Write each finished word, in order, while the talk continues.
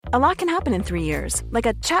A lot can happen in 3 years, like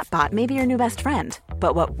a chatbot may be your new best friend.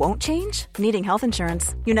 But what won't change? Needing health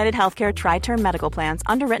insurance. United Healthcare Tri-Term Medical Plans,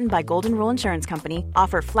 underwritten by Golden Rule Insurance Company,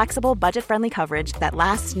 offer flexible, budget-friendly coverage that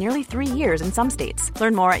lasts nearly 3 years in some states.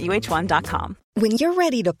 Learn more at uh1.com. When you're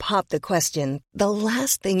ready to pop the question, the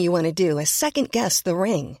last thing you want to do is second-guess the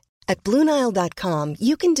ring. At BlueNile.com,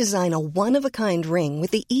 you can design a one-of-a-kind ring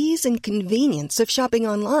with the ease and convenience of shopping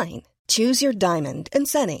online. Choose your diamond and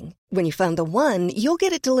setting. When you find the one, you'll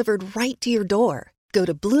get it delivered right to your door. Go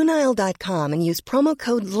to BlueNile.com and use promo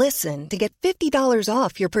code LISTEN to get $50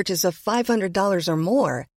 off your purchase of $500 or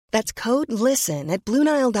more. That's code LISTEN at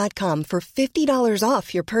BlueNile.com for $50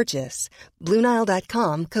 off your purchase.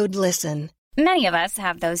 BlueNile.com, code LISTEN. Many of us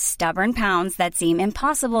have those stubborn pounds that seem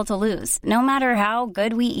impossible to lose, no matter how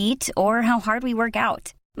good we eat or how hard we work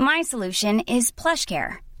out. My solution is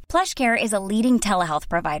PlushCare. PlushCare is a leading telehealth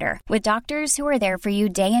provider with doctors who are there for you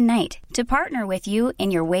day and night to partner with you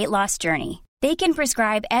in your weight loss journey. They can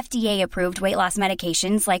prescribe FDA-approved weight loss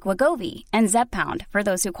medications like Wegovy and Zepbound for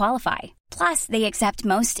those who qualify. Plus, they accept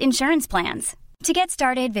most insurance plans. To get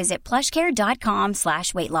started, visit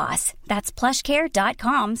plushcare.com/weightloss. That's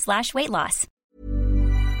plushcare.com/weightloss.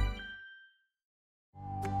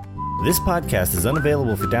 This podcast is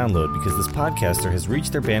unavailable for download because this podcaster has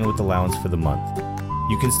reached their bandwidth allowance for the month.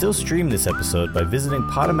 You can still stream this episode by visiting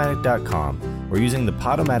Podomatic.com or using the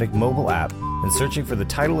Podomatic mobile app and searching for the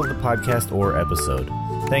title of the podcast or episode.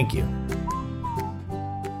 Thank you.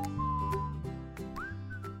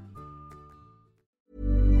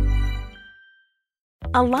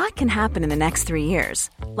 A lot can happen in the next 3 years.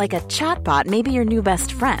 Like a chatbot may be your new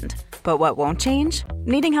best friend. But what won't change?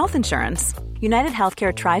 Needing health insurance. United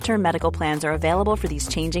Healthcare Tri-Term Medical Plans are available for these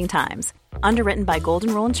changing times. Underwritten by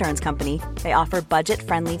Golden Rule Insurance Company, they offer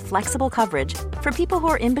budget-friendly, flexible coverage for people who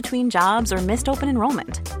are in between jobs or missed open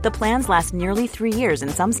enrollment. The plans last nearly 3 years in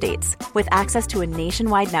some states, with access to a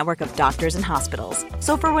nationwide network of doctors and hospitals.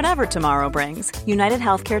 So for whatever tomorrow brings, United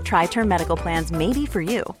Healthcare Tri-Term Medical Plans may be for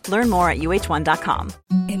you. Learn more at uh1.com.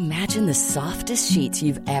 Imagine the softest sheets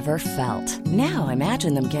you've ever felt. Now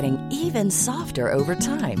imagine them getting even softer over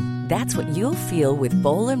time. That's what you'll feel with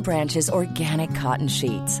Boll & Branch's organic cotton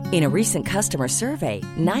sheets. In a recent customer survey,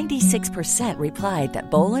 96% replied that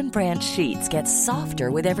Boll & Branch sheets get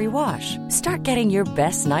softer with every wash. Start getting your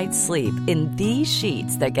best night's sleep in these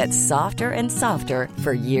sheets that get softer and softer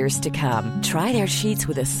for years to come. Try their sheets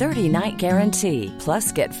with a 30-night guarantee.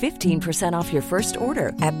 Plus, get 15% off your first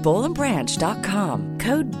order at BollandBranch.com.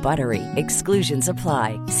 Code BUTTERY. Exclusions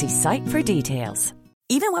apply. See site for details.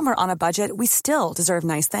 Even when we're on a budget, we still deserve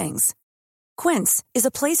nice things. Quince is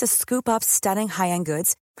a place to scoop up stunning high-end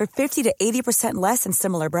goods for 50 to 80% less than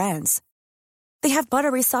similar brands. They have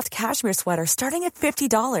buttery soft cashmere sweaters starting at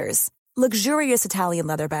 $50, luxurious Italian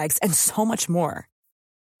leather bags, and so much more.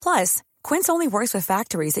 Plus, Quince only works with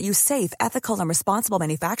factories that use safe, ethical, and responsible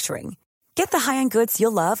manufacturing. Get the high-end goods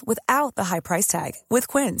you'll love without the high price tag with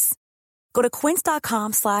Quince. Go to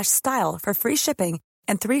quince.com/style for free shipping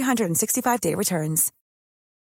and 365-day returns.